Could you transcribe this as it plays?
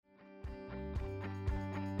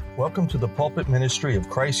Welcome to the pulpit ministry of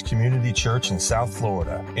Christ Community Church in South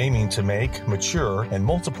Florida, aiming to make, mature, and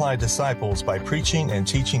multiply disciples by preaching and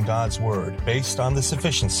teaching God's Word based on the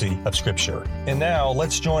sufficiency of Scripture. And now,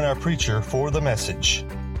 let's join our preacher for the message.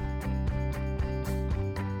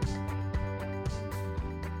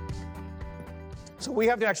 So we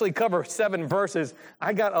have to actually cover 7 verses.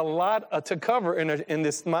 I got a lot to cover in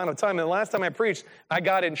this amount of time. And the last time I preached, I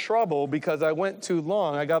got in trouble because I went too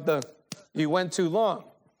long. You went too long.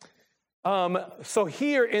 So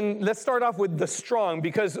let's start off with the strong,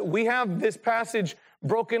 because we have this passage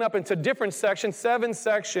broken up into different sections, 7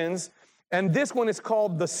 sections, and this one is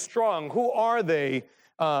called the strong. Who are they?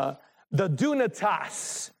 The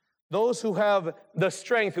dunatas, those who have the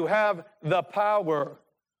strength, who have the power.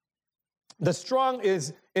 The strong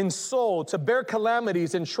is in soul, to bear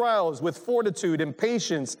calamities and trials with fortitude and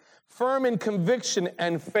patience, firm in conviction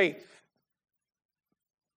and faith.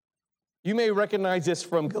 You may recognize this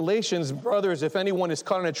from Galatians, brothers, if anyone is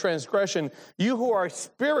caught in a transgression, you who are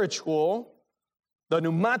spiritual, the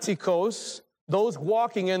pneumatikos, those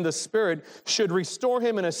walking in the Spirit, should restore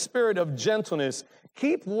him in a spirit of gentleness.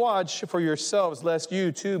 Keep watch for yourselves, lest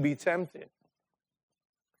you too be tempted.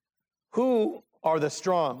 Who are the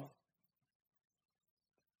strong?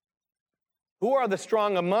 Who are the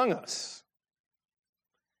strong among us?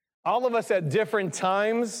 All of us at different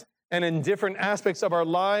times and in different aspects of our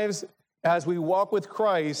lives, as we walk with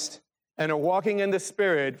Christ and are walking in the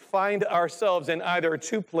Spirit, find ourselves in either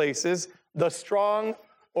 2 places, the strong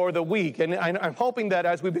or the weak. And I'm hoping that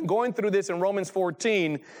as we've been going through this in Romans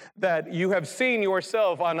 14, that you have seen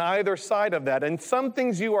yourself on either side of that. In some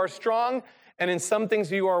things you are strong, and in some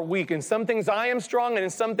things you are weak. In some things I am strong, and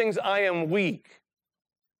in some things I am weak.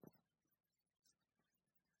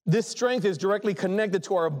 This strength is directly connected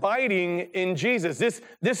to our abiding in Jesus.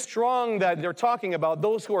 This strong that they're talking about,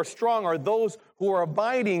 those who are strong are those who are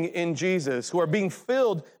abiding in Jesus, who are being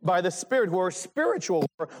filled by the Spirit, who are spiritual,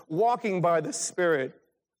 who are walking by the Spirit.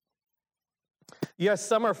 Yes,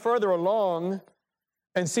 some are further along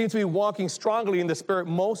and seem to be walking strongly in the Spirit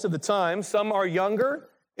most of the time. Some are younger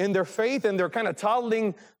in their faith and they're kind of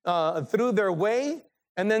toddling through their way.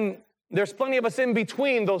 And then there's plenty of us in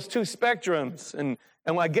between those 2 spectrums. And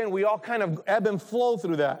again, we all kind of ebb and flow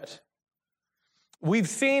through that. We've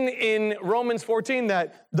seen in Romans 14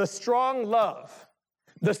 that the strong love,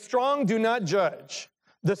 the strong do not judge,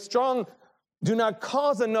 the strong do not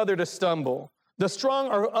cause another to stumble, the strong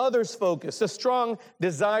are others focused, the strong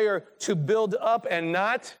desire to build up and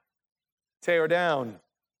not tear down.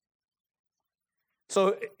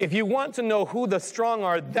 So if you want to know who the strong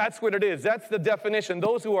are, that's what it is. That's the definition.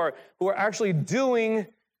 Those who are actually doing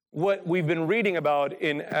what we've been reading about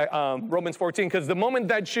in Romans 14, because the moment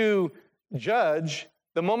that you judge,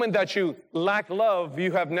 the moment that you lack love,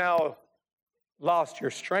 you have now lost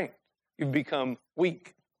your strength. You've become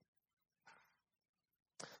weak.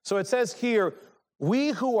 So it says here, we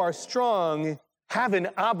who are strong have an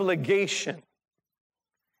obligation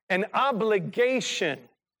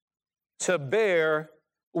to bear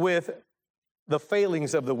with the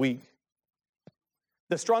failings of the weak.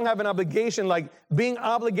 The strong have an obligation, like being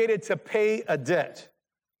obligated to pay a debt.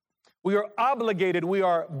 We are obligated, we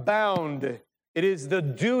are bound. It is the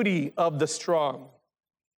duty of the strong.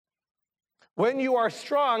 When you are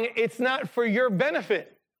strong, it's not for your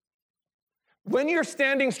benefit. When you're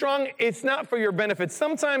standing strong, it's not for your benefit.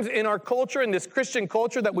 Sometimes in our culture, in this Christian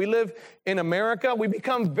culture that we live in America, we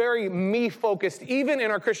become very me-focused, even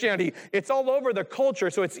in our Christianity. It's all over the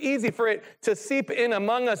culture, so it's easy for it to seep in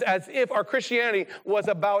among us as if our Christianity was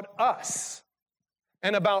about us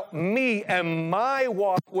and about me and my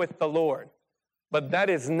walk with the Lord. But that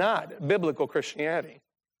is not biblical Christianity.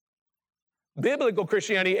 Biblical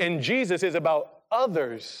Christianity and Jesus is about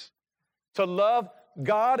others, to love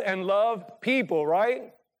God and love people,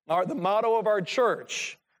 right? The motto of our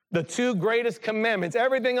church, the 2 greatest commandments.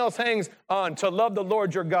 Everything else hangs on to love the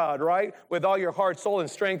Lord your God, right? With all your heart, soul, and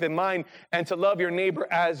strength and mind, and to love your neighbor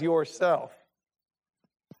as yourself.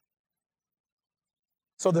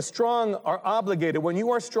 So the strong are obligated. When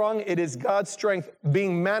you are strong, it is God's strength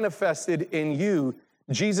being manifested in you.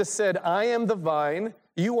 Jesus said, I am the vine,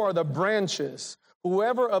 you are the branches.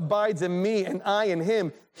 Whoever abides in me and I in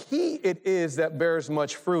him, he it is that bears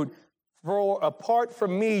much fruit. For apart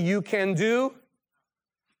from me, you can do.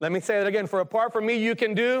 Let me say that again. For apart from me, you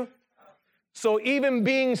can do. So even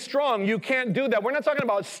being strong, you can't do that. We're not talking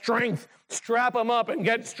about strength. Strap them up and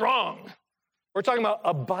get strong. We're talking about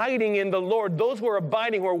abiding in the Lord. Those who are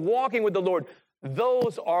abiding, who are walking with the Lord,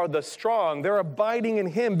 those are the strong. They're abiding in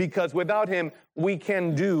him because without him, we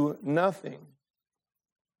can do nothing.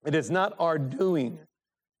 It is not our doing.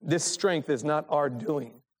 This strength is not our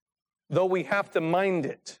doing. though we have to mind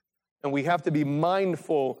it, and we have to be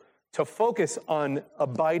mindful to focus on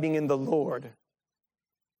abiding in the Lord.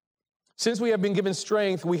 Since we have been given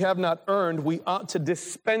strength we have not earned, we ought to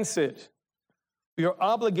dispense it. We are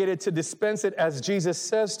obligated to dispense it, as Jesus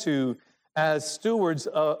says to, as stewards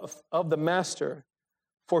of the master.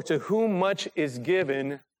 For to whom much is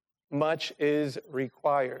given, much is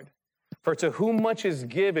required. For to whom much is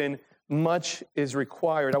given, much is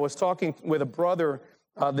required. I was talking with a brother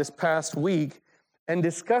this past week and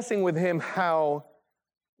discussing with him how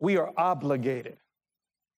we are obligated.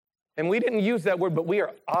 And we didn't use that word, but we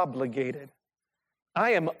are obligated.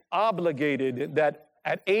 I am obligated that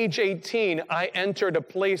at age 18, I entered a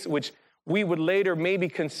place which we would later maybe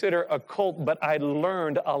consider a cult, but I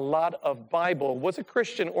learned a lot of Bible. It was a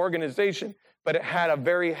Christian organization, but it had a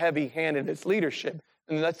very heavy hand in its leadership.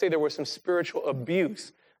 And let's say there was some spiritual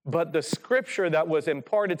abuse. But the scripture that was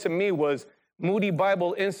imparted to me was Moody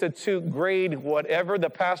Bible Institute grade, whatever the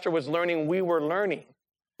pastor was learning, we were learning.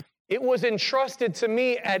 It was entrusted to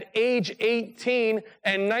me at age 18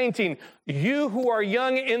 and 19. You who are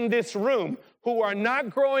young in this room, who are not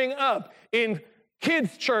growing up in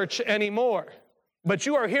kids' church anymore, but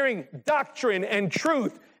you are hearing doctrine and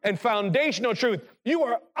truth and foundational truth, you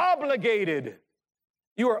are obligated.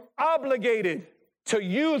 You are obligated to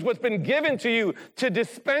use what's been given to you, to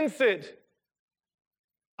dispense it.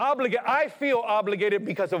 I feel obligated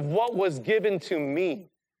because of what was given to me.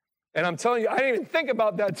 And I'm telling you, I didn't even think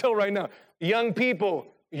about that till right now. Young people,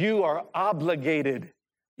 you are obligated.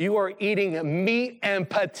 You are eating meat and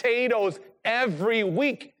potatoes every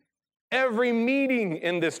week, every meeting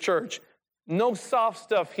in this church. No soft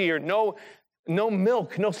stuff here, no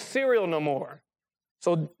milk, no cereal no more.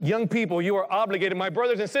 So young people, you are obligated. My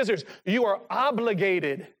brothers and sisters, you are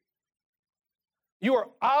obligated. You are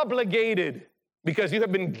obligated because you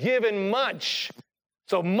have been given much.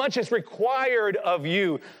 So much is required of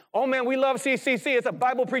you. Oh man, we love CCC. It's a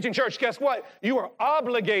Bible preaching church. Guess what? You are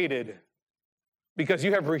obligated because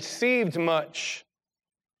you have received much.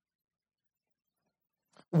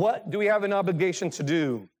 What do we have an obligation to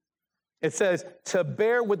do? It says to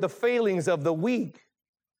bear with the failings of the weak.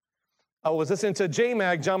 I was listening to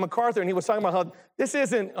JMAG, John MacArthur, and he was talking about how this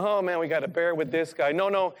isn't, oh man, we got to bear with this guy.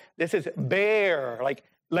 No, this is bear, like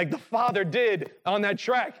the Father did on that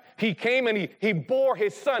track. He came and he bore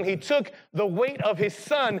his son. He took the weight of his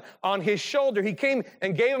son on his shoulder. He came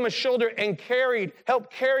and gave him a shoulder and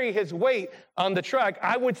helped carry his weight on the track.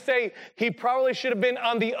 I would say he probably should have been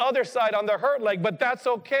on the other side, on the hurt leg, but that's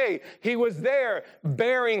okay. He was there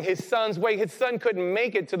bearing his son's weight. His son couldn't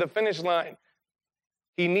make it to the finish line.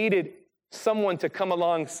 He needed someone to come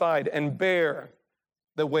alongside and bear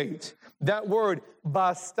the weight. That word,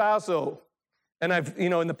 bastazo, and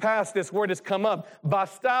in the past, this word has come up.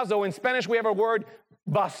 Bastazo, in Spanish, we have a word,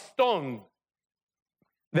 baston.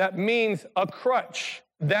 That means a crutch.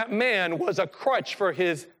 That man was a crutch for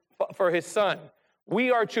his son. We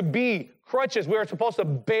are to be crutches. We are supposed to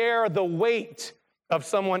bear the weight of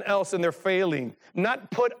someone else in their failing. Not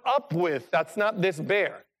put up with. That's not this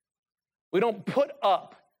bear. We don't put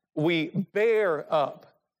up. We bear up.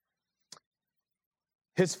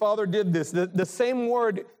 His father did this. The same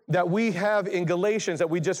word that we have in Galatians that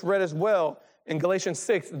we just read as well, in Galatians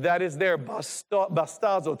 6, that is there,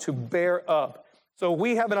 bastazo, to bear up. So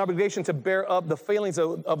we have an obligation to bear up the failings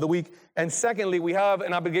of the weak. And secondly, we have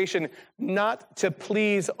an obligation not to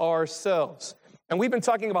please ourselves. And we've been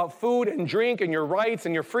talking about food and drink and your rights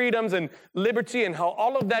and your freedoms and liberty and how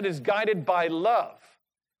all of that is guided by love.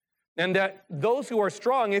 And that those who are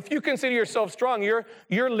strong, if you consider yourself strong,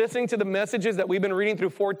 you're listening to the messages that we've been reading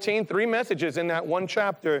through 3 messages in that one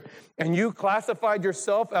chapter, and you classified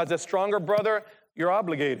yourself as a stronger brother, you're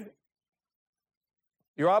obligated.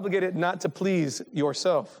 You're obligated not to please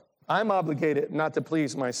yourself. I'm obligated not to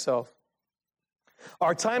please myself.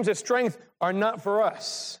 Our times of strength are not for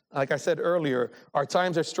us. Like I said earlier, our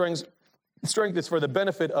times of strength is for the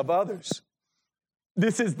benefit of others.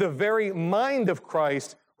 This is the very mind of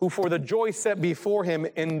Christ, who for the joy set before him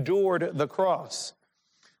endured the cross.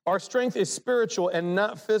 Our strength is spiritual and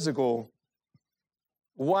not physical.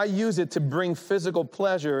 Why use it to bring physical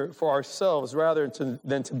pleasure for ourselves rather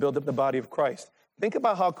than to build up the body of Christ? Think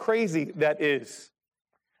about how crazy that is,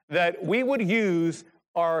 that we would use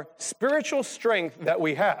our spiritual strength that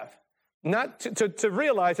we have, not to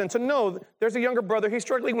realize and to know there's a younger brother, he's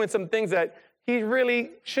struggling with some things that he really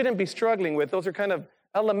shouldn't be struggling with. Those are kind of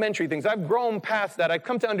elementary things. I've grown past that. I've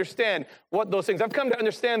come to understand what those things. I've come to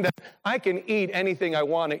understand that I can eat anything I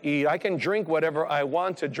want to eat. I can drink whatever I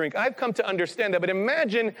want to drink. I've come to understand that. But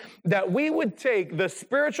imagine that we would take the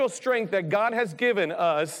spiritual strength that God has given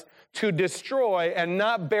us to destroy and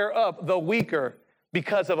not bear up the weaker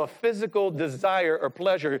because of a physical desire or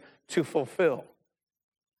pleasure to fulfill.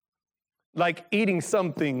 Like eating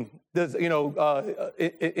something,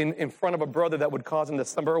 in front of a brother that would cause him to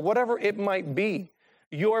stumble, or whatever it might be.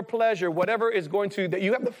 Your pleasure, whatever is that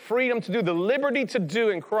you have the freedom to do, the liberty to do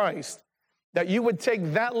in Christ, that you would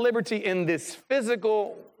take that liberty in this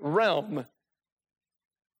physical realm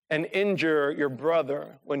and injure your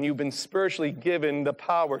brother when you've been spiritually given the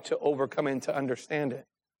power to overcome and to understand it.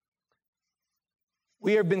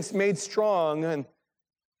 We have been made strong and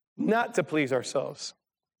not to please ourselves.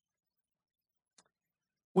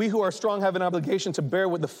 We who are strong have an obligation to bear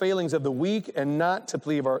with the failings of the weak and not to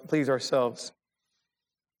please ourselves.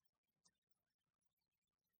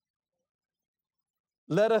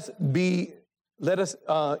 Let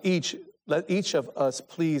each of us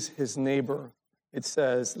please his neighbor. It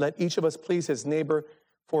says, let each of us please his neighbor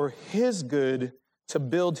for his good, to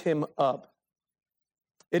build him up.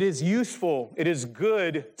 It is useful, it is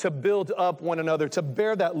good to build up one another, to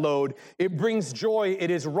bear that load. It brings joy, it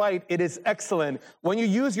is right, it is excellent. When you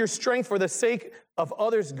use your strength for the sake of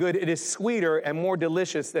others' good, it is sweeter and more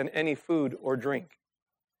delicious than any food or drink.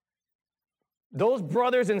 Those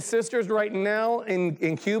brothers and sisters right now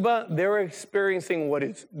in Cuba, they're experiencing what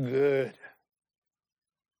is good.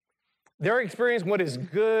 They're experiencing what is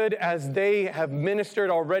good as they have ministered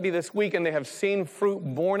already this week, and they have seen fruit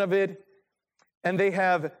born of it. And they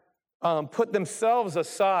have put themselves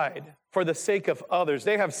aside for the sake of others.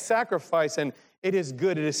 They have sacrificed, and it is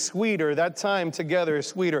good. It is sweeter. That time together is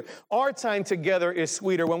sweeter. Our time together is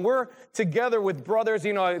sweeter. When we're together with brothers,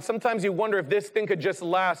 sometimes you wonder if this thing could just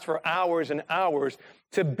last for hours and hours.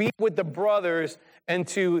 To be with the brothers and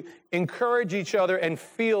to encourage each other and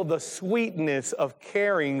feel the sweetness of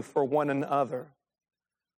caring for one another.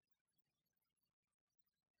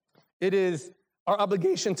 It is our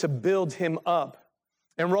obligation to build him up.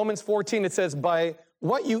 In Romans 14, it says, by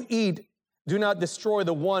what you eat, do not destroy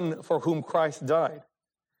the one for whom Christ died.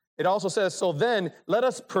 It also says, so then, let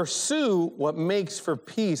us pursue what makes for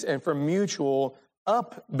peace and for mutual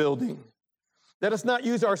upbuilding. Let us not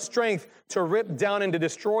use our strength to rip down and to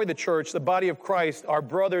destroy the church, the body of Christ, our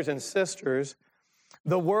brothers and sisters.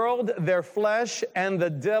 The world, their flesh, and the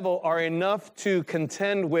devil are enough to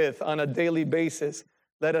contend with on a daily basis.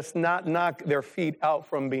 Let us not knock their feet out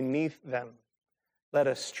from beneath them. Let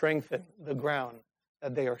us strengthen the ground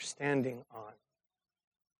that they are standing on.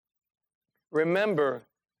 Remember,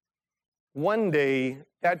 one day,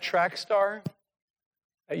 that track star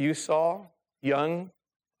that you saw, young,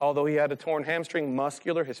 although he had a torn hamstring,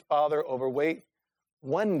 muscular, his father overweight,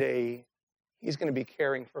 one day, he's going to be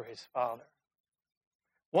caring for his father.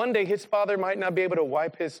 One day, his father might not be able to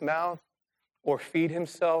wipe his mouth or feed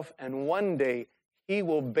himself, and one day, he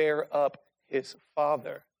will bear up his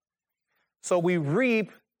father. So we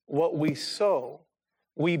reap what we sow.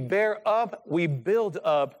 We bear up, we build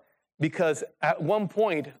up, because at one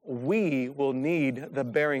point, we will need the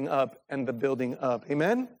bearing up and the building up.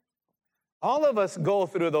 Amen? All of us go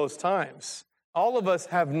through those times. All of us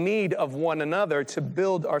have need of one another to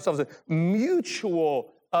build ourselves, a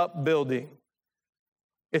mutual upbuilding.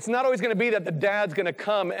 It's not always going to be that the dad's going to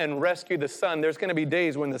come and rescue the son. There's going to be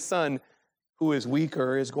days when the son, who is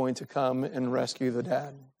weaker, is going to come and rescue the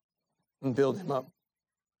dad and build him up.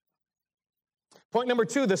 Point number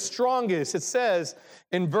 2, the strongest. It says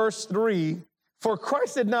in verse 3, for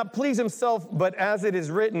Christ did not please himself, but as it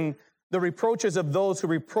is written, the reproaches of those who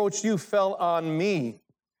reproached you fell on me.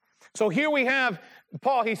 So here we have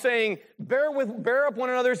Paul, he's saying, bear up one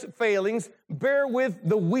another's failings, bear with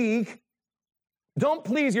the weak, don't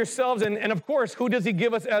please yourselves. And of course, who does he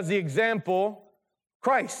give us as the example?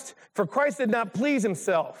 Christ. For Christ did not please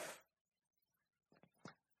himself.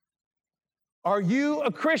 Are you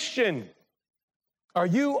a Christian? Are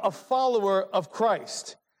you a follower of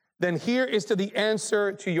Christ? Then here is to the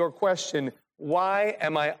answer to your question, why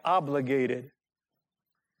am I obligated?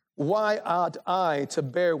 Why ought I to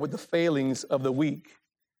bear with the failings of the weak?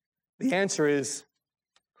 The answer is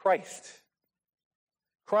Christ.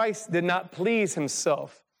 Christ did not please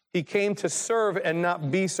himself. He came to serve and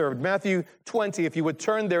not be served. Matthew 20, if you would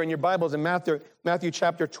turn there in your Bibles in Matthew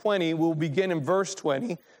chapter 20, we'll begin in verse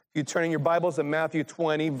 20. If you turn in your Bibles to Matthew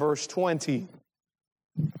 20, verse 20.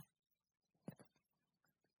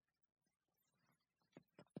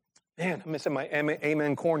 Man, I'm missing my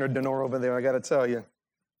amen corner Denora over there, I got to tell you.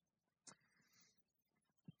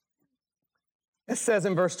 It says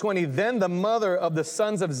in verse 20, then the mother of the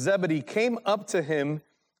sons of Zebedee came up to him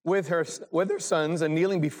with her sons, and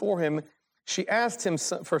kneeling before him, she asked him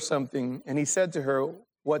for something. And he said to her,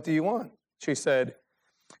 what do you want? She said,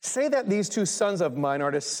 say that these two sons of mine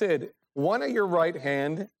are to sit, one at your right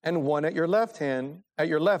hand and one at your left in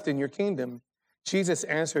your kingdom. Jesus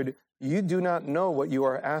answered, you do not know what you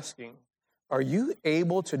are asking. Are you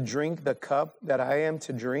able to drink the cup that I am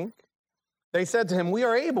to drink? They said to him, we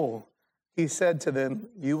are able. He said to them,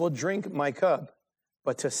 you will drink my cup,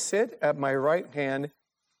 but to sit at my right hand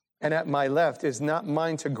and at my left is not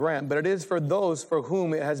mine to grant, but it is for those for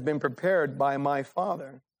whom it has been prepared by my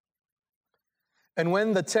Father. And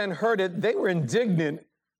when the 10 heard it, they were indignant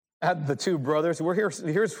at the two brothers.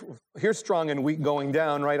 Here's strong and weak going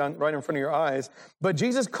down right in front of your eyes. But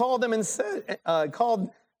Jesus called to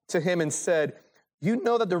him and said, you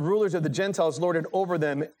know that the rulers of the Gentiles lord it over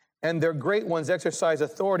them, and their great ones exercise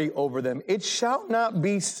authority over them. It shall not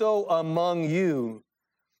be so among you.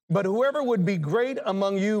 But whoever would be great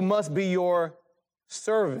among you must be your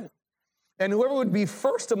servant. And whoever would be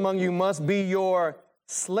first among you must be your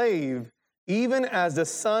slave, even as the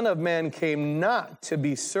Son of Man came not to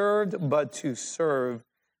be served, but to serve,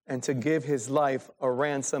 and to give his life a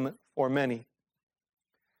ransom for many.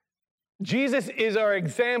 Jesus is our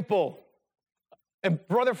example. And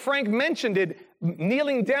Brother Frank mentioned it,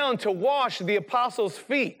 kneeling down to wash the apostles'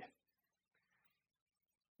 feet.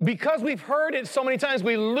 Because we've heard it so many times,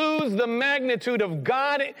 we lose the magnitude of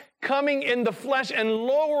God coming in the flesh and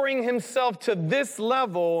lowering himself to this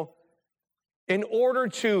level in order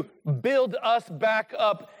to build us back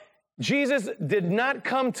up. Jesus did not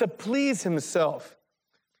come to please himself.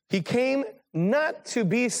 He came not to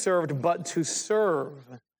be served, but to serve.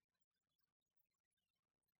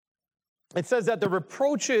 It says that the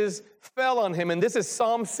reproaches fell on him, and this is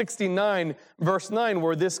Psalm 69, verse 9,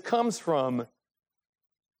 where this comes from.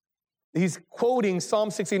 He's quoting Psalm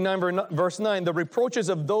 69, verse 9, the reproaches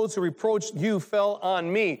of those who reproached you fell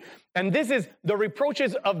on me. And this is the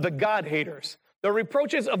reproaches of the God haters, the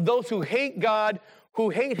reproaches of those who hate God, who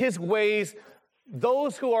hate his ways,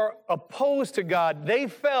 those who are opposed to God. They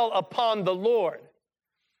fell upon the Lord.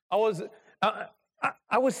 I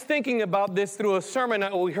was thinking about this through a sermon I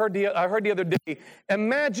heard the other day.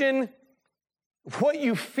 Imagine what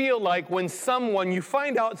you feel like when you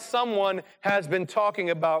find out someone has been talking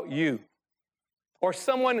about you, or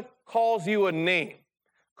someone calls you a name,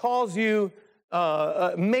 calls you,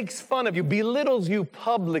 makes fun of you, belittles you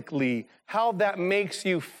publicly, how that makes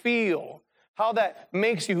you feel, how that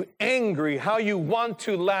makes you angry, how you want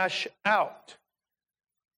to lash out.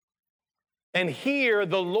 And here,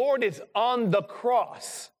 the Lord is on the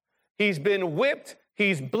cross. He's been whipped.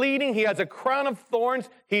 He's bleeding. He has a crown of thorns.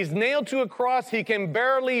 He's nailed to a cross. He can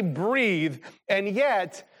barely breathe. And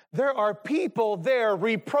yet, there are people there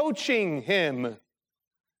reproaching him,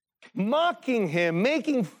 mocking him,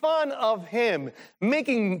 making fun of him,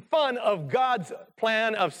 making fun of God's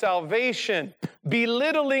plan of salvation,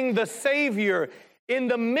 belittling the Savior in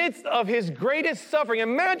the midst of his greatest suffering.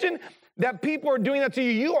 Imagine that people are doing that to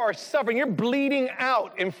you. You are suffering. You're bleeding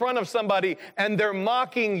out in front of somebody, and they're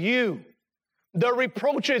mocking you. The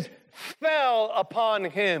reproaches fell upon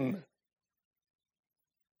him.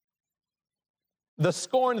 The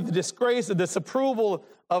scorn, the disgrace, the disapproval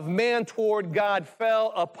of man toward God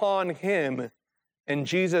fell upon him, and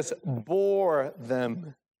Jesus bore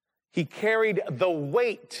them. He carried the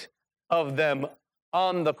weight of them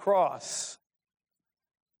on the cross.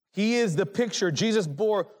 He is the picture. Jesus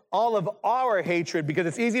bore all of our hatred, because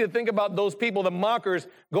it's easy to think about those people, the mockers,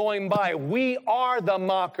 going by. We are the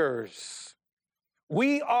mockers.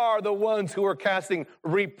 We are the ones who are casting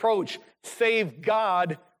reproach, save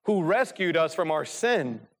God who rescued us from our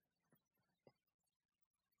sin.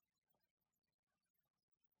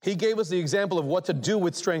 He gave us the example of what to do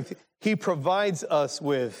with strength he provides us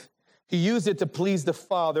with. He used it to please the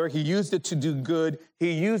Father. He used it to do good.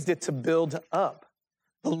 He used it to build up.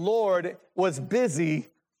 The Lord was busy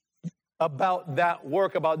about that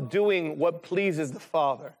work, about doing what pleases the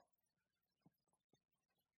Father.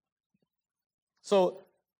 So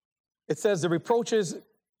it says the reproaches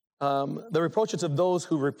of those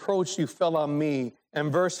who reproached you fell on me.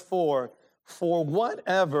 And verse 4, for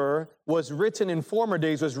whatever was written in former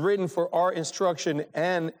days was written for our instruction,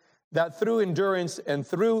 and that through endurance and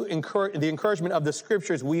through the encouragement of the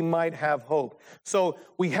scriptures we might have hope. So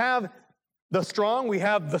we have the strong, we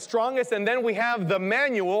have the strongest, and then we have the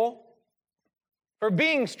manual for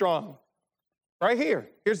being strong. Right here.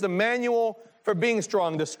 Here's the manual for being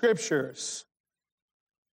strong, the scriptures.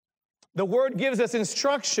 The word gives us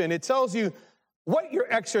instruction. It tells you what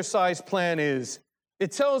your exercise plan is.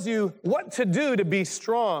 It tells you what to do to be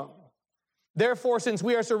strong. Therefore, since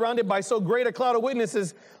we are surrounded by so great a cloud of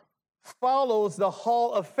witnesses, follows the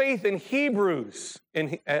hall of faith in Hebrews,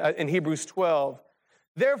 in Hebrews 12.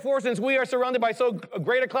 Therefore, since we are surrounded by so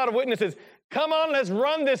great a cloud of witnesses, come on, let's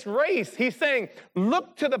run this race. He's saying,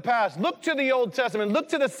 look to the past, look to the Old Testament, look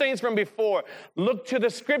to the saints from before, look to the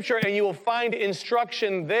scripture, and you will find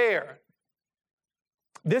instruction there.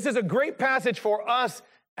 This is a great passage for us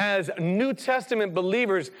as New Testament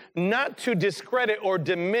believers, not to discredit or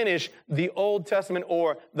diminish the Old Testament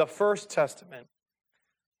or the First Testament.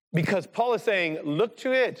 Because Paul is saying, look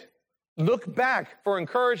to it. Look back for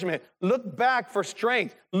encouragement. Look back for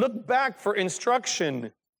strength. Look back for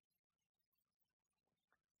instruction.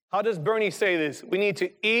 How does Bernie say this? We need to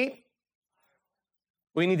eat.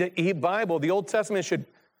 We need to eat Bible. The Old Testament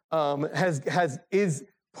is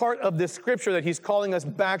part of this scripture that he's calling us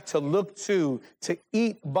back to look to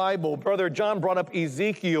eat Bible. Brother John brought up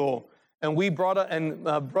Ezekiel, and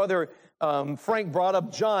Brother Frank brought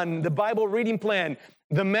up John, the Bible reading plan,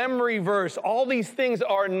 the memory verse. All these things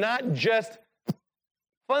are not just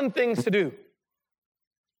fun things to do.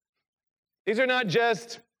 These are not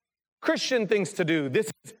just Christian things to do.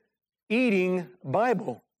 This is eating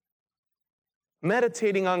Bible,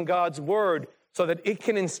 meditating on God's word so that it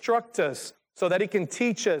can instruct us, so that it can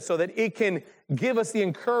teach us, so that it can give us the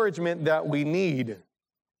encouragement that we need.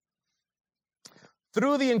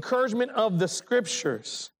 Through the encouragement of the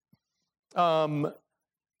scriptures, that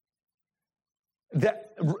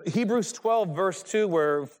Hebrews 12, verse 2,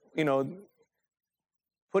 where,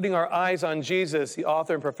 putting our eyes on Jesus, the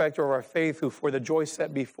author and perfecter of our faith, who for the joy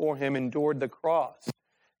set before him endured the cross.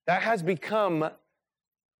 That has become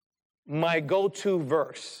my go-to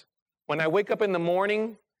verse. When I wake up in the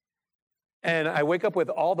morning and I wake up with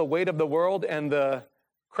all the weight of the world and the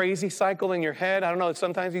crazy cycle in your head, I don't know,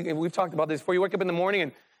 sometimes we've talked about this before. You wake up in the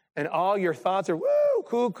morning and all your thoughts are, woo,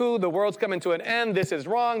 cuckoo, the world's coming to an end, this is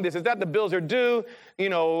wrong, this is that, the bills are due,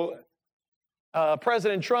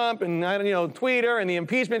 President Trump and, Twitter and the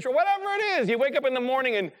impeachment, or whatever it is. You wake up in the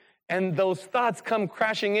morning and those thoughts come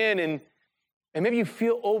crashing in and maybe you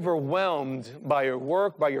feel overwhelmed by your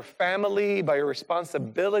work, by your family, by your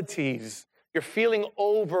responsibilities. You're feeling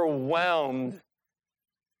overwhelmed.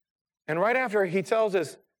 And right after he tells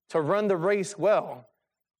us to run the race well,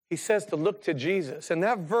 he says to look to Jesus. And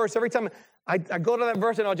that verse, every time I go to that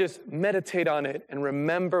verse and I'll just meditate on it and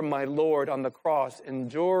remember my Lord on the cross,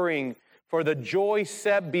 enduring for the joy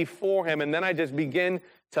set before him. And then I just begin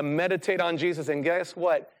to meditate on Jesus. And guess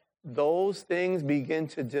what? Those things begin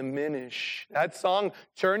to diminish. That song,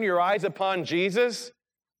 Turn Your Eyes Upon Jesus,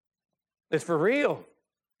 is for real.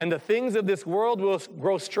 And the things of this world will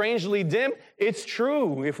grow strangely dim. It's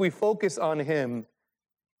true if we focus on him.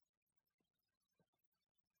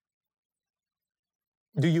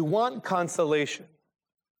 Do you want consolation?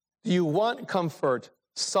 Do you want comfort,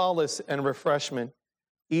 solace, and refreshment?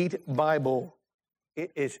 Eat Bible.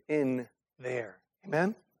 It is in there.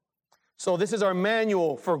 Amen? So this is our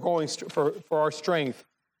manual for our strength.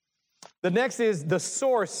 The next is the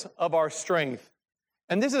source of our strength.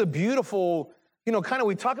 And this is a beautiful,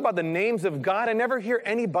 we talk about the names of God. I never hear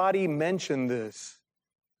anybody mention this.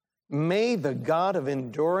 May the God of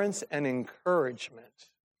endurance and encouragement.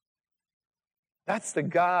 That's the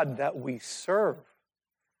God that we serve.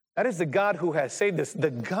 That is the God who has saved us,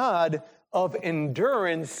 the God of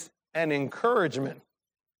endurance and encouragement.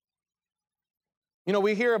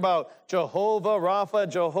 We hear about Jehovah Rapha,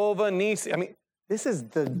 Jehovah Nisi. This is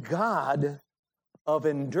the God of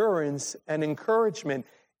endurance and encouragement.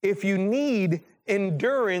 If you need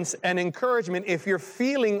endurance and encouragement, if you're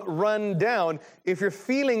feeling run down, if you're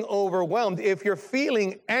feeling overwhelmed, if you're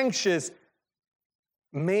feeling anxious,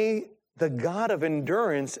 may the God of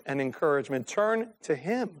endurance and encouragement turn to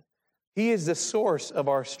him. He is the source of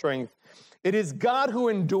our strength. It is God who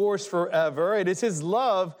endures forever. It is his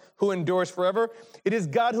love who endures forever. It is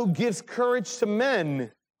God who gives courage to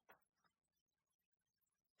men.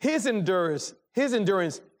 His endurance, his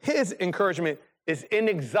encouragement is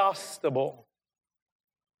inexhaustible.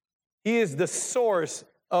 He is the source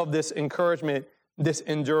of this encouragement, this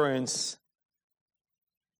endurance.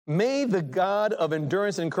 May the God of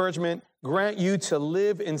endurance and encouragement grant you to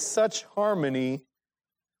live in such harmony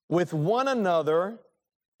with one another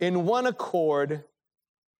in one accord,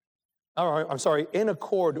 in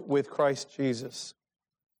accord with Christ Jesus.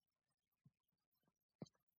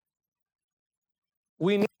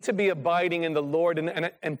 We need to be abiding in the Lord.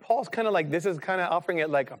 And Paul's kind of like, this is kind of offering it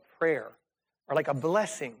like a prayer or like a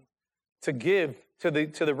blessing to give to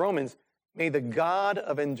the Romans. May the God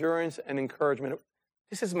of endurance and encouragement,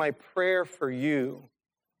 this is my prayer for you.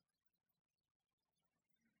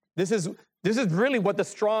 This is really what the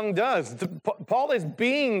strong does. Paul is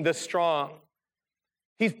being the strong.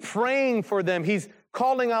 He's praying for them. He's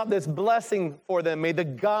calling out this blessing for them. May the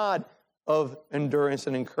God of endurance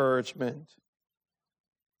and encouragement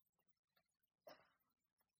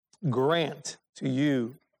grant to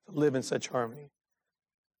you to live in such harmony.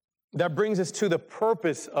 That brings us to the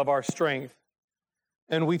purpose of our strength.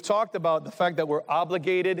 And we've talked about the fact that we're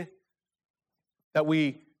obligated, that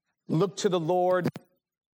we look to the Lord,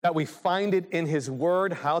 that we find it in His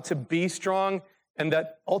Word, how to be strong, and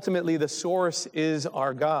that ultimately the source is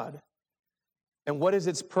our God. And what is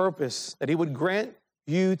its purpose? That He would grant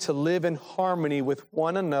you to live in harmony with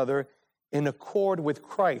one another in accord with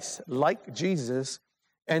Christ, like Jesus,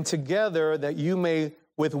 and together that you may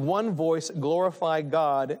with one voice glorify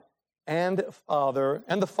God and the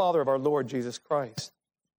Father of our Lord Jesus Christ.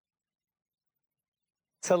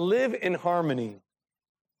 To live in harmony,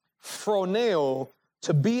 phroneo,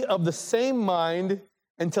 to be of the same mind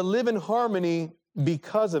and to live in harmony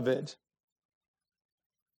because of it.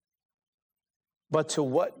 But to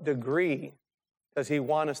what degree does He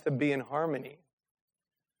want us to be in harmony?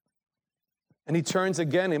 And He turns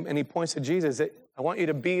again and He points to Jesus. I want you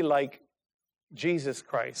to be like Jesus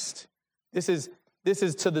Christ. This is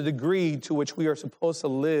to the degree to which we are supposed to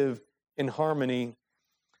live in harmony.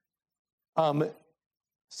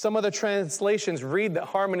 Some of the translations read the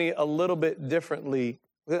harmony a little bit differently.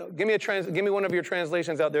 Give me one of your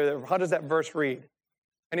translations out there. How does that verse read?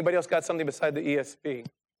 Anybody else got something beside the ESV?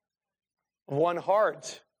 One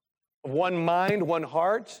heart, one mind, one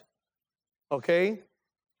heart. Okay?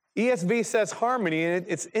 ESV says harmony, and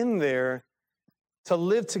it's in there to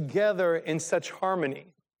live together in such harmony.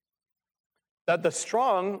 That the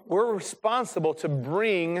strong, we're responsible to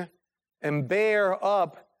bring and bear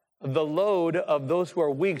up the load of those who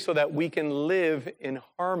are weak so that we can live in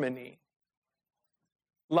harmony.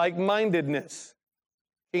 Like-mindedness.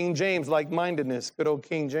 King James, like-mindedness. Good old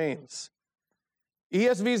King James.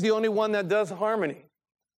 ESV is the only one that does harmony.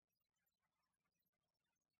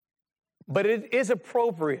 But it is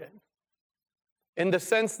appropriate in the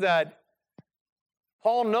sense that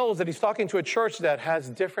Paul knows that he's talking to a church that has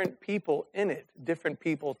different people in it, different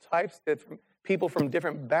people types, different people from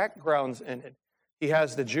different backgrounds in it. He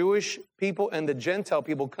has the Jewish people and the Gentile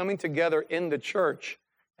people coming together in the church,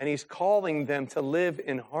 and he's calling them to live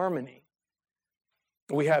in harmony.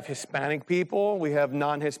 We have Hispanic people, we have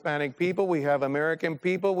non-Hispanic people, we have American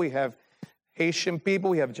people, we have Haitian people,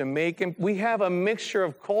 we have Jamaican, we have a mixture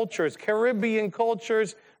of cultures, Caribbean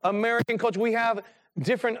cultures, American culture. We have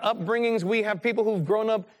different upbringings. We have people who've grown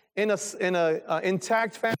up in a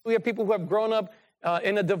intact family. We have people who have grown up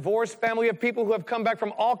in a divorced family. We have people who have come back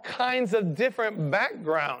from all kinds of different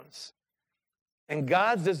backgrounds. And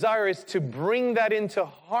God's desire is to bring that into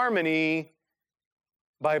harmony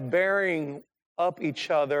by bearing up each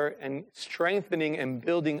other and strengthening and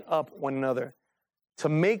building up one another to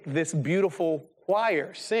make this beautiful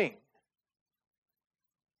choir sing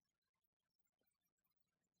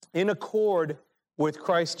in accord with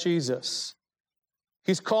Christ Jesus.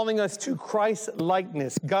 He's calling us to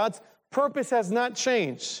Christ-likeness. God's purpose has not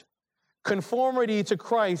changed. Conformity to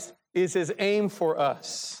Christ is His aim for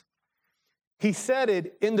us. He said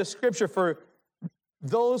it in the scripture, for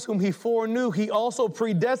those whom He foreknew, He also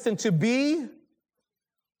predestined to be.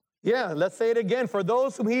 Yeah, let's say it again. For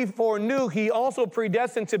those whom He foreknew, He also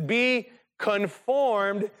predestined to be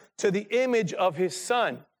conformed to the image of His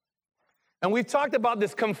Son. And we've talked about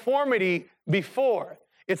this conformity before.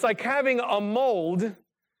 It's like having a mold,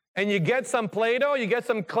 and you get some Play-Doh, you get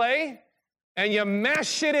some clay, and you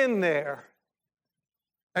mash it in there.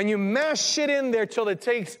 And you mash it in there till it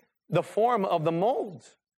takes the form of the mold.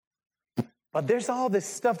 But there's all this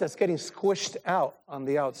stuff that's getting squished out on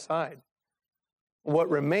the outside. What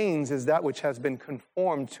remains is that which has been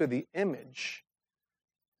conformed to the image.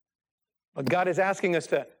 But God is asking us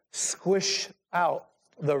to squish out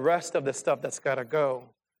the rest of the stuff that's got to go.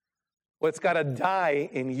 What's got to die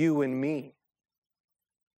in you and me.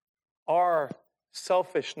 Our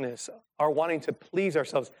selfishness, our wanting to please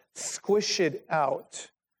ourselves, squish it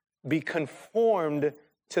out. Be conformed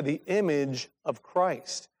to the image of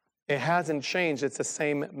Christ. It hasn't changed. It's the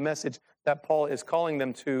same message that Paul is calling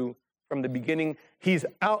them to from the beginning. He's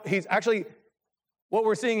actually, what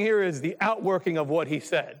we're seeing here is the outworking of what he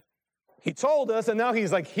said. He told us, and now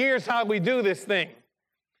he's like, here's how we do this thing.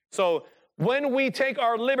 So when we take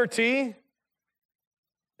our liberty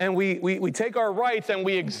and we take our rights and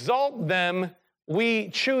we exalt them, we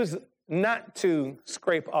choose not to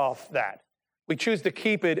scrape off that. We choose to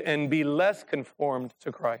keep it and be less conformed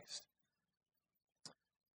to Christ.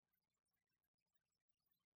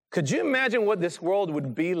 Could you imagine what this world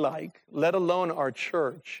would be like, let alone our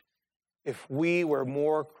church, if we were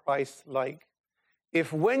more Christ-like?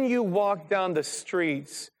 If when you walk down the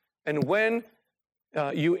streets and when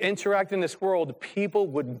you interact in this world, people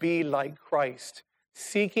would be like Christ,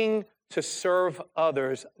 seeking to serve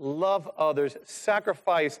others, love others,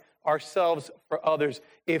 sacrifice ourselves for others.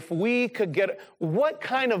 If we could get, what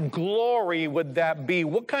kind of glory would that be?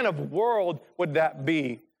 What kind of world would that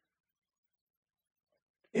be?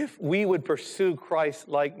 If we would pursue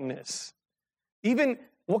Christ-likeness. Even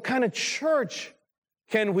what kind of church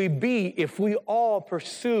can we be if we all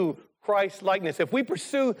pursue Christ-likeness? If we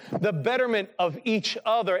pursue the betterment of each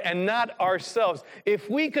other and not ourselves, if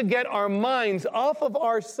we could get our minds off of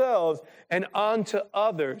ourselves and onto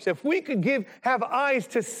others, if we could have eyes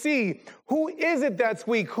to see who is it that's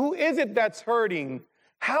weak, who is it that's hurting,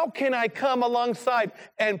 how can I come alongside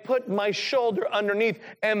and put my shoulder underneath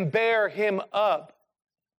and bear him up?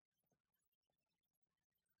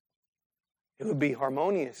 It would be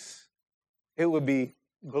harmonious. It would be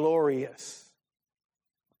glorious.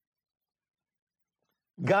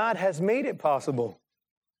 God has made it possible.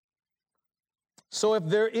 So if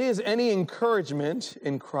there is any encouragement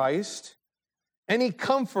in Christ, any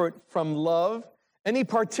comfort from love, any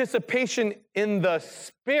participation in the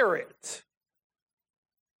Spirit,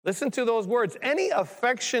 listen to those words, any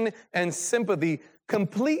affection and sympathy,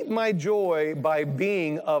 complete my joy by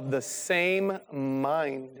being of the same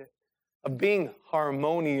mind, of being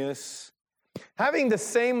harmonious, having the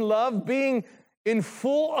same love, being in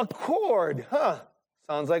full accord,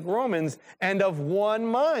 sounds like Romans, and of one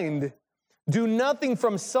mind. Do nothing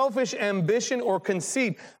from selfish ambition or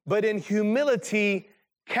conceit, but in humility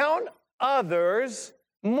count others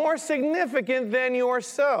more significant than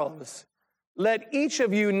yourselves. Let each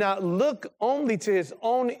of you not look only to his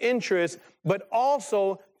own interest, but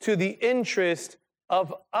also to the interest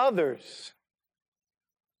of others.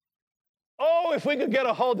 Oh, if we could get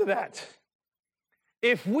a hold of that.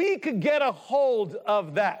 If we could get a hold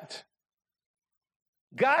of that.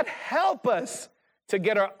 God, help us to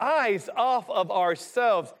get our eyes off of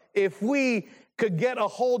ourselves if we could get a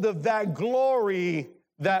hold of that glory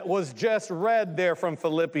that was just read there from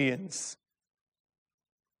Philippians.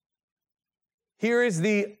 Here is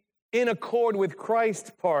the in accord with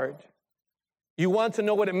Christ part. You want to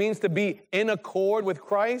know what it means to be in accord with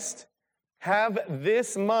Christ? Have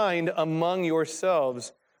this mind among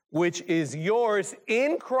yourselves, which is yours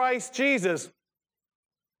in Christ Jesus.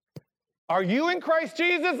 Are you in Christ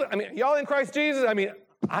Jesus? I mean, y'all in Christ Jesus? I mean,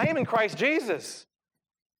 I am in Christ Jesus.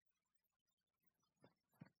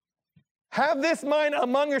 Have this mind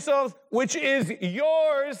among yourselves, which is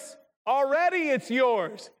yours. Already it's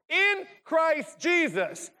yours. In Christ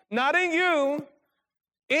Jesus. Not in you.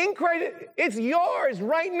 In Christ. It's yours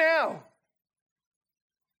right now.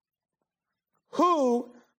 Who,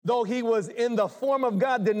 though he was in the form of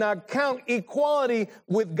God, did not count equality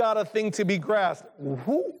with God a thing to be grasped.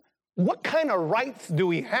 What kind of rights do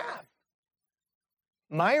we have?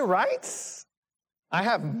 My rights? I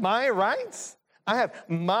have my rights? I have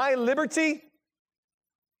my liberty?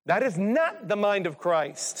 That is not the mind of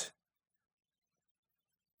Christ.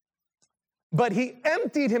 But he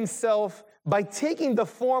emptied himself by taking the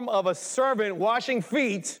form of a servant, washing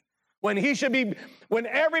feet, when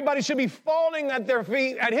everybody should be falling at their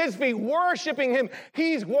feet, at his feet, worshiping him.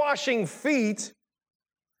 He's washing feet,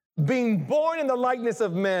 being born in the likeness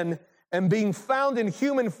of men, and being found in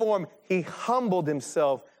human form, he humbled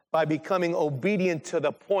himself by becoming obedient to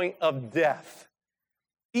the point of death,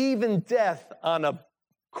 even death on a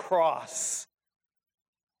cross.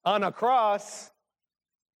 On a cross,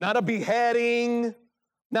 not a beheading,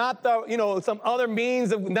 not some other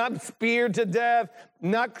means of not speared to death,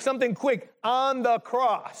 not something quick. On the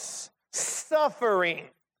cross, suffering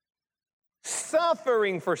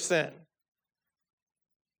for sin.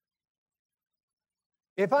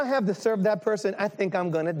 If I have to serve that person, I think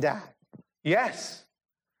I'm going to die. Yes,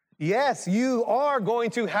 you are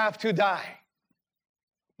going to have to die.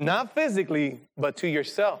 Not physically, but to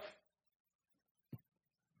yourself.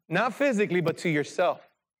 Not physically, but to yourself.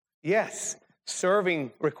 Yes,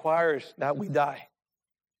 serving requires that we die,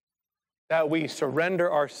 that we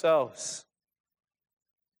surrender ourselves.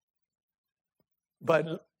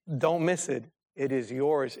 But don't miss it. It is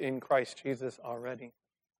yours in Christ Jesus already.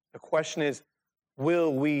 The question is,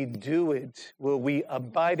 will we do it? Will we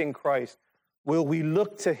abide in Christ? Will we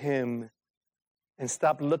look to him and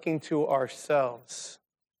stop looking to ourselves?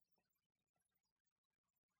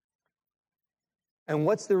 And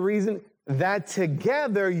what's the reason? That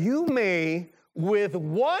together you may, with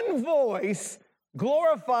one voice,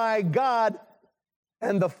 glorify God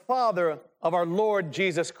and the Father of our Lord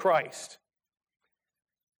Jesus Christ,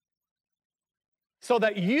 so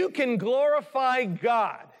that you can glorify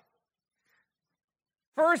God.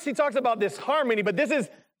 First, he talks about this harmony, but this is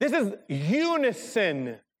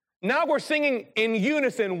unison. Now we're singing in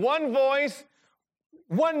unison, one voice,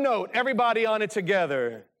 one note, everybody on it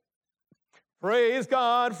together. Praise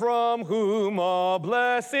God from whom all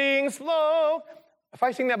blessings flow. If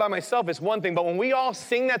I sing that by myself, it's one thing, but when we all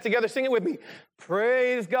sing that together, sing it with me.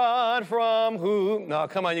 Praise God from whom, no,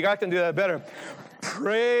 come on, you guys can do that better.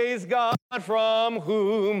 Praise God from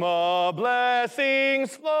whom all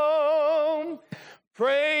blessings flow.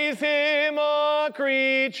 Praise him, all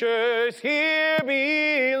creatures here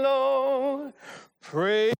below.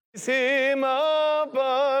 Praise him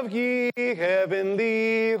above, ye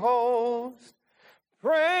heavenly hosts.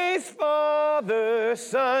 Praise Father,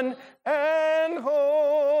 Son, and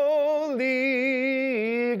Holy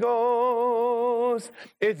Ghost.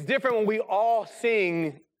 It's different when we all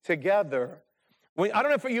sing together. I don't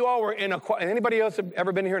know if you all were in a choir. Anybody else have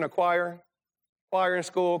ever been here in a choir? Choir in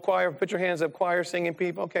school, choir, put your hands up, choir singing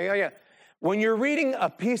people. Okay, yeah. When you're reading a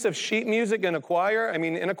piece of sheet music in a choir, I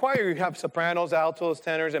mean, in a choir you have sopranos, altos,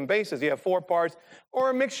 tenors, and basses. You have 4 parts or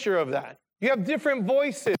a mixture of that. You have different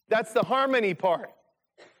voices. That's the harmony part.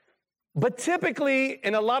 But typically,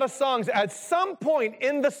 in a lot of songs, at some point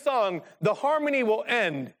in the song, the harmony will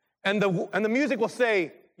end, and the music will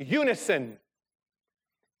say, unison.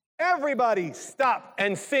 Everybody stop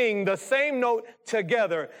and sing the same note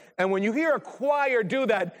together. And when you hear a choir do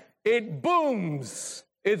that, it booms.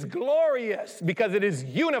 It's glorious because it is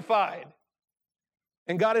unified.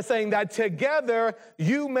 And God is saying that together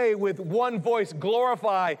you may with one voice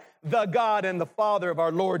glorify the God and the Father of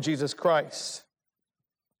our Lord Jesus Christ.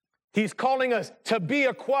 He's calling us to be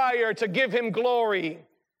a choir, to give him glory.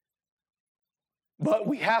 But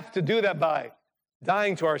we have to do that by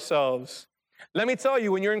dying to ourselves. Let me tell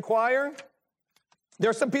you, when you're in choir,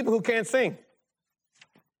 there are some people who can't sing.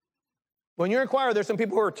 When you're in choir, there's some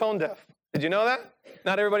people who are tone deaf. Did you know that?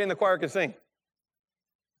 Not everybody in the choir can sing.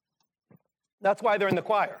 That's why they're in the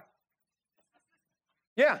choir.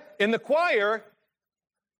 Yeah, in the choir,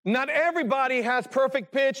 not everybody has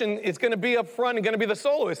perfect pitch and it's going to be up front and going to be the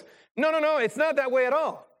soloist. No, it's not that way at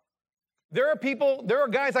all. There are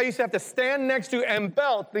guys I used to have to stand next to and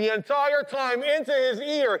belt the entire time into his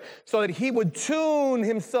ear so that he would tune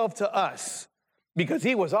himself to us because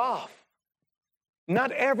he was off.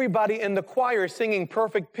 Not everybody in the choir is singing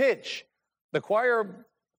perfect pitch. The choir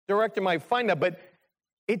director might find that, but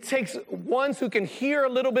it takes ones who can hear a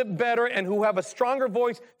little bit better and who have a stronger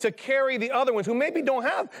voice to carry the other ones who maybe don't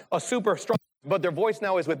have a super strong, but their voice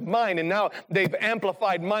now is with mine, and now they've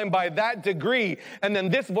amplified mine by that degree. And then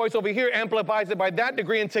this voice over here amplifies it by that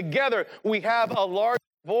degree, and together we have a large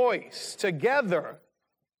voice together.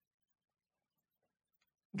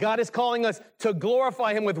 God is calling us to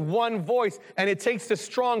glorify him with one voice, and it takes the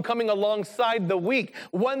strong coming alongside the weak.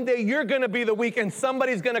 One day you're going to be the weak, and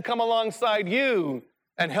somebody's going to come alongside you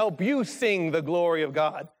and help you sing the glory of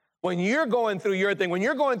God. When you're going through your thing, when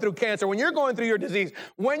you're going through cancer, when you're going through your disease,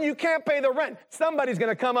 when you can't pay the rent, somebody's going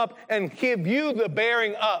to come up and give you the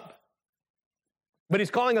bearing up. But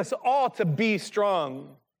he's calling us all to be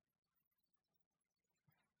strong.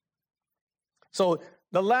 So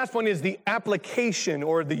the last one is the application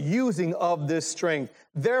or the using of this strength.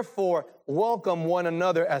 Therefore, welcome one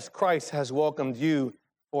another as Christ has welcomed you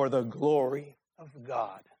for the glory of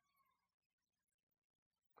God.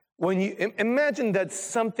 When you imagine that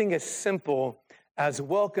something as simple as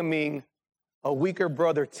welcoming a weaker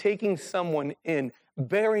brother, taking someone in,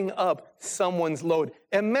 bearing up someone's load.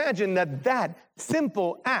 Imagine that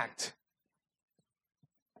simple act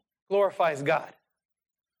glorifies God.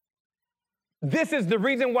 This is the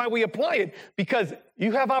reason why we apply it, because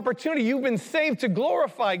you have opportunity. You've been saved to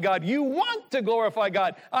glorify God. You want to glorify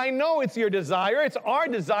God. I know it's your desire. It's our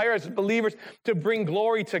desire as believers to bring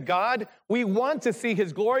glory to God. We want to see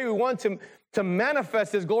his glory. We want to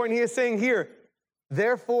manifest his glory. And he is saying here,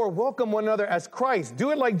 therefore, welcome one another as Christ.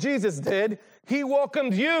 Do it like Jesus did. He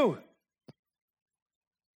welcomed you.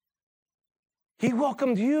 He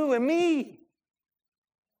welcomed you and me.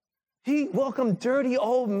 He welcomed dirty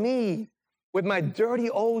old me. With my dirty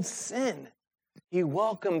old sin, he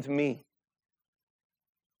welcomed me.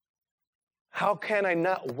 How can I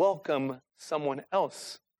not welcome someone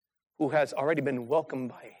else who has already been welcomed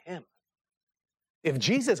by him? If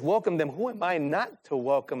Jesus welcomed them, who am I not to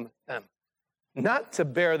welcome them? Not to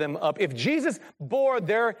bear them up. If Jesus bore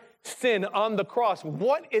their sin on the cross,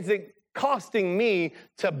 what is it costing me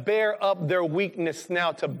to bear up their weakness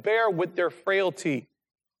now, to bear with their frailty?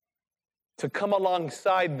 To come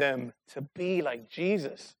alongside them, to be like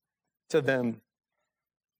Jesus, to them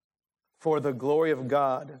for the glory of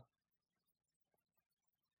God.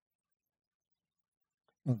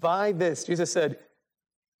 By this, Jesus said,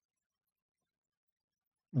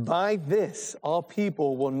 by this, all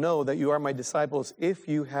people will know that you are my disciples if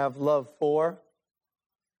you have love for...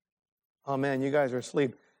 Oh man, you guys are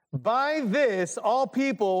asleep. By this, all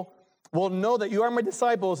people will know that you are my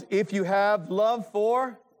disciples if you have love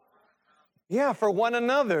for... Yeah, for one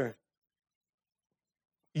another.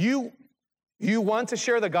 You want to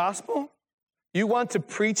share the gospel? You want to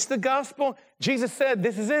preach the gospel? Jesus said,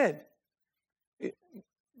 this is it.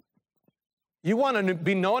 You want to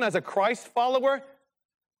be known as a Christ follower?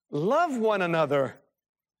 Love one another.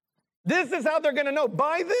 This is how they're going to know.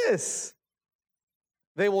 By this,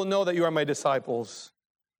 they will know that you are my disciples.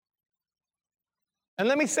 And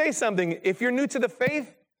let me say something. If you're new to the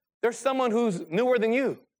faith, there's someone who's newer than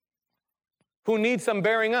you, who needs some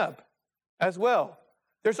bearing up as well.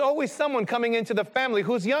 There's always someone coming into the family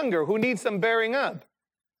who's younger, who needs some bearing up.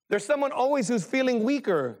 There's someone always who's feeling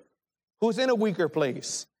weaker, who's in a weaker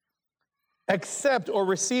place. Accept or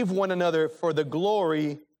receive one another for the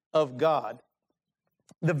glory of God.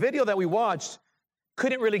 The video that we watched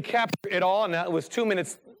couldn't really capture it all, and that was 2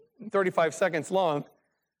 minutes, 35 seconds long.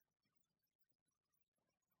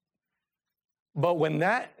 But when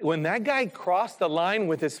that guy crossed the line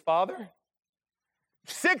with his father,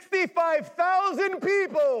 65,000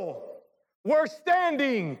 people were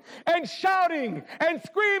standing and shouting and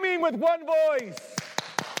screaming with one voice.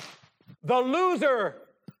 The loser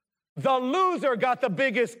got the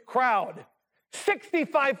biggest crowd.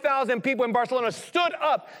 65,000 people in Barcelona stood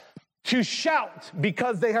up to shout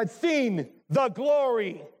because they had seen the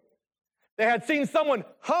glory. They had seen someone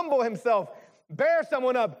humble himself, bear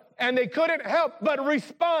someone up, and they couldn't help but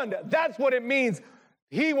respond. That's what it means.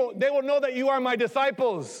 They will know that you are my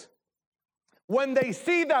disciples. When they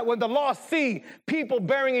see that, when the lost see people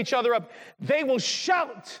bearing each other up, they will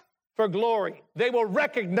shout for glory. They will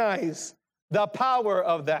recognize the power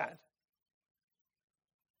of that.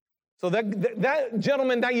 So that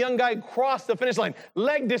gentleman, that young guy crossed the finish line,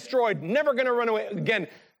 leg destroyed, never going to run away again.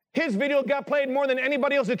 His video got played more than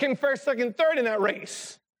anybody else who came first, second, third in that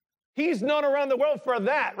race. He's known around the world for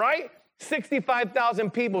that, right? 65,000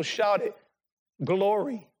 people shouted,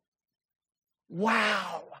 glory.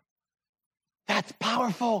 Wow. That's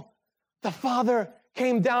powerful. The Father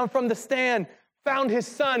came down from the stand, found his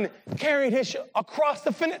Son, carried his across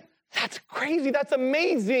the finish. That's crazy. That's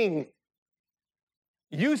amazing.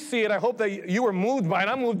 You see it. I hope that you were moved by it.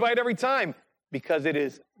 I'm moved by it every time because it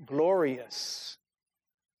is glorious.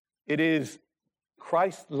 It is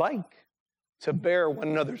Christ-like to bear one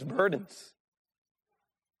another's burdens.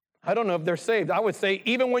 I don't know if they're saved. I would say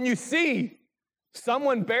even when you see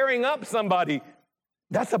someone bearing up somebody,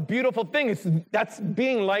 that's a beautiful thing. That's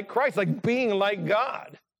being like Christ, like being like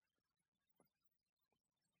God.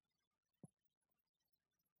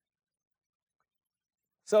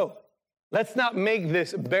 So, let's not make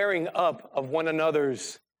this bearing up of one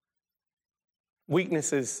another's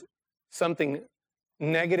weaknesses something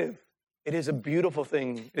negative. It is a beautiful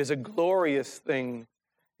thing. It is a glorious thing.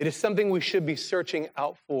 It is something we should be searching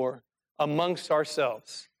out for amongst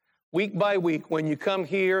ourselves. Week by week, when you come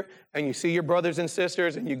here and you see your brothers and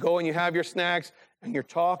sisters and you go and you have your snacks and you're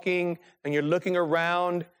talking and you're looking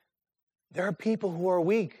around, there are people who are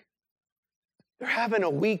weak. They're having a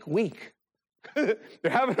weak week. They're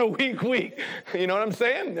having a weak week. You know what I'm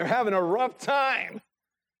saying? They're having a rough time.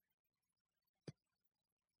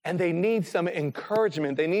 And they need some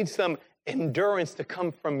encouragement. They need some endurance to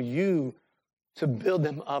come from you to build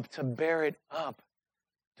them up, to bear it up.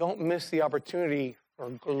 Don't miss the opportunity for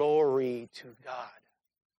glory to God.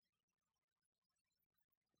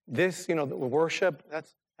 This, the worship,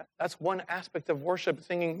 that's one aspect of worship,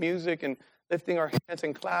 singing music and lifting our hands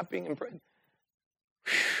and clapping and praying.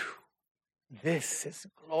 This is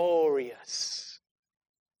glorious.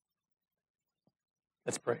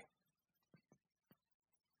 Let's pray.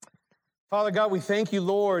 Father God, we thank you,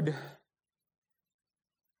 Lord.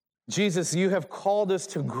 Jesus, you have called us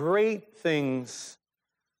to great things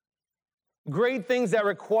that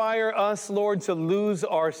require us, Lord, to lose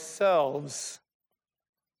ourselves.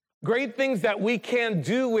 Great things that we can't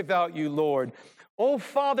do without you, Lord. Oh,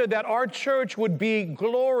 Father, that our church would be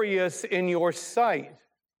glorious in your sight.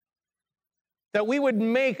 That we would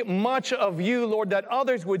make much of you, Lord, that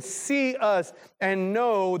others would see us and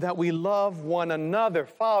know that we love one another.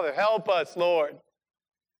 Father, help us, Lord,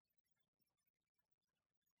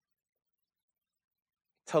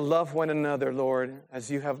 to love one another, Lord, as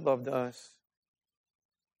you have loved us.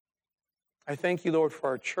 I thank you, Lord, for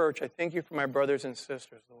our church. I thank you for my brothers and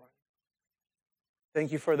sisters, Lord.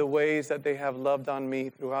 Thank you for the ways that they have loved on me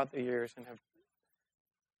throughout the years and have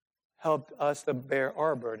helped us to bear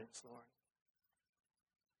our burdens, Lord.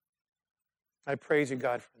 I praise you,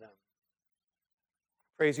 God, for them.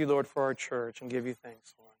 Praise you, Lord, for our church and give you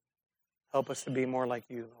thanks, Lord. Help us to be more like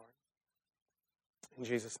you, Lord. In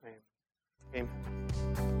Jesus' name, amen.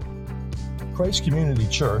 Christ Community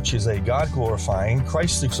Church is a God-glorifying,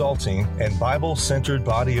 Christ-exalting, and Bible-centered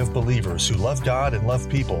body of believers who love God and love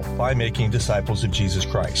people by making disciples of Jesus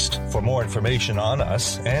Christ. For more information on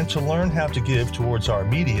us and to learn how to give towards our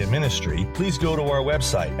media ministry, please go to our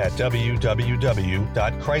website at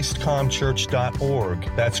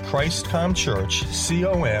www.christcomchurch.org. That's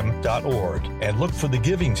christcomchurch.org, and look for the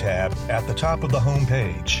Giving tab at the top of the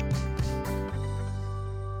homepage.